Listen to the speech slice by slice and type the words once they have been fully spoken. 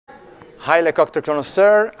Hi, Le Cocktail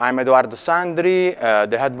Connoisseur. I'm Edoardo Sandri,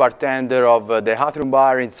 the head bartender of the Atrium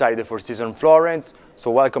Bar inside the Four Seasons Florence.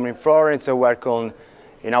 So welcome in Florence and welcome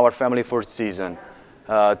in our family Four Seasons.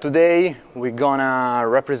 Today we're gonna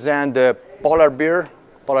represent the Polar Bear,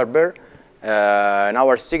 and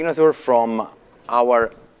our signature from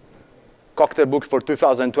our cocktail book for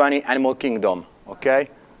 2020, Animal Kingdom. Okay,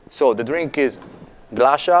 so the drink is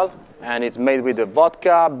glacial. And it's made with the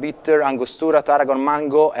vodka, bitter, angostura, tarragon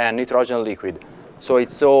mango, and nitrogen liquid. So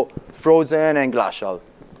it's so frozen and glacial.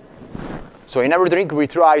 So in every drink, we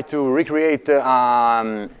try to recreate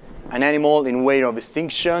an animal in way of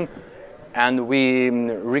extinction, and we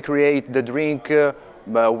recreate the drink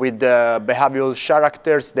with the behavioral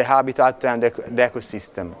characters, the habitat, and the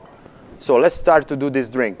ecosystem. So let's start to do this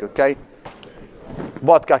drink, okay?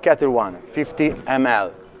 Vodka Kettle 1, 50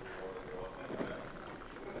 ml.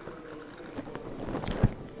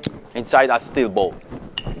 Inside a steel bowl.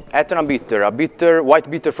 Atrium bitter, a white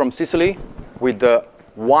bitter from Sicily with the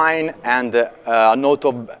wine and a note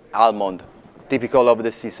of almond, typical of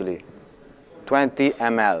the Sicily. 20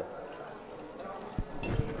 ml.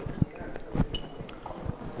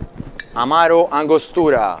 Amaro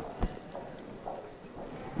Angostura,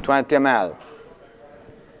 20 ml.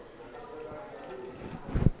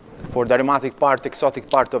 For the aromatic part, exotic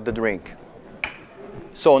part of the drink.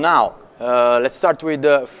 So now, let's start with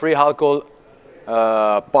the free alcohol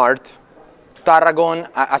part. Tarragon,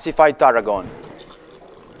 acidified tarragon.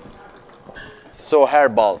 So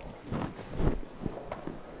herbal.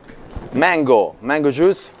 Mango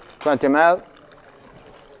juice, 20 ml.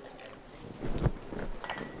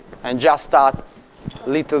 And just a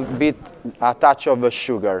little bit, a touch of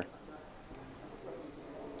sugar.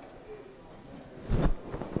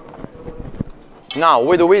 Now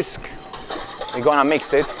with the whisk, we're gonna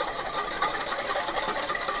mix it.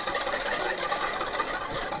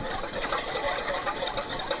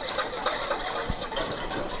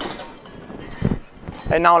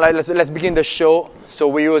 And now let's begin the show. So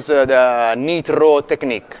we use the nitro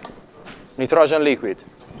technique, nitrogen liquid.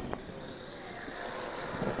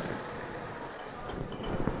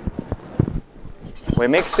 We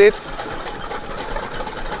mix it.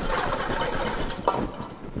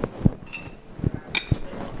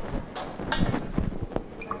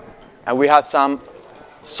 And we have some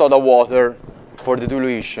soda water for the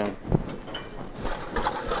dilution.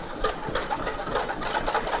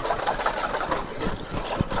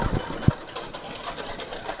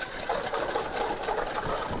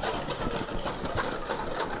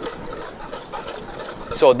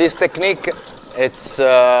 So this technique, it's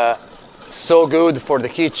so good for the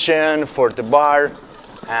kitchen, for the bar,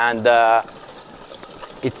 and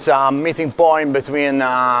it's a meeting point between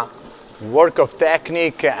work of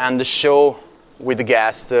technique and the show with the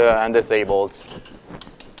guests and the tables.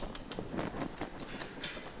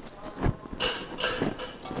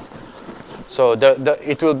 So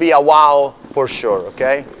it will be a wow for sure,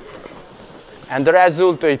 okay? And the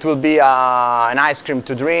result, it will be an ice cream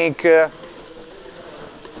to drink,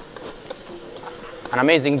 an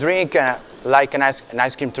amazing drink, like an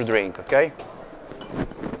ice cream to drink, okay?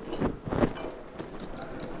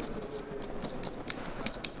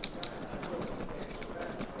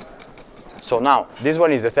 So now, this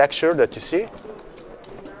one is the texture that you see.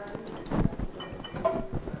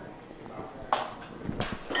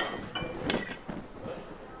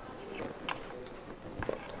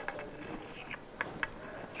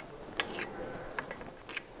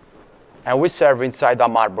 And we serve inside a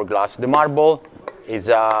marble glass. The marble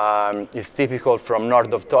is typical from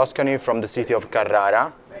north of Tuscany, from the city of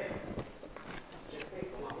Carrara.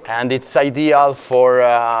 And it's ideal for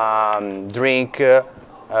drink,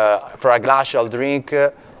 for a glacial drink,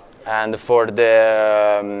 and for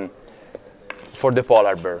the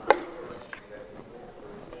polar bear.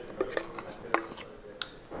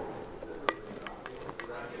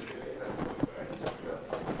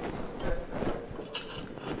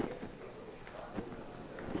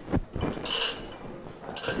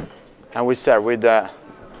 And we serve with the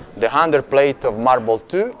under plate of marble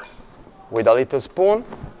 2 with a little spoon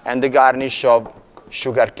and the garnish of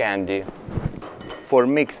sugar candy for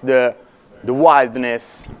mix the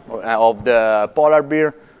wildness of the polar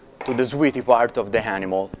bear to the sweetie part of the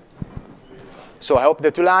animal. So I hope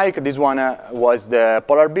that you like. This one was the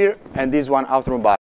polar bear and this one Atrium Bar.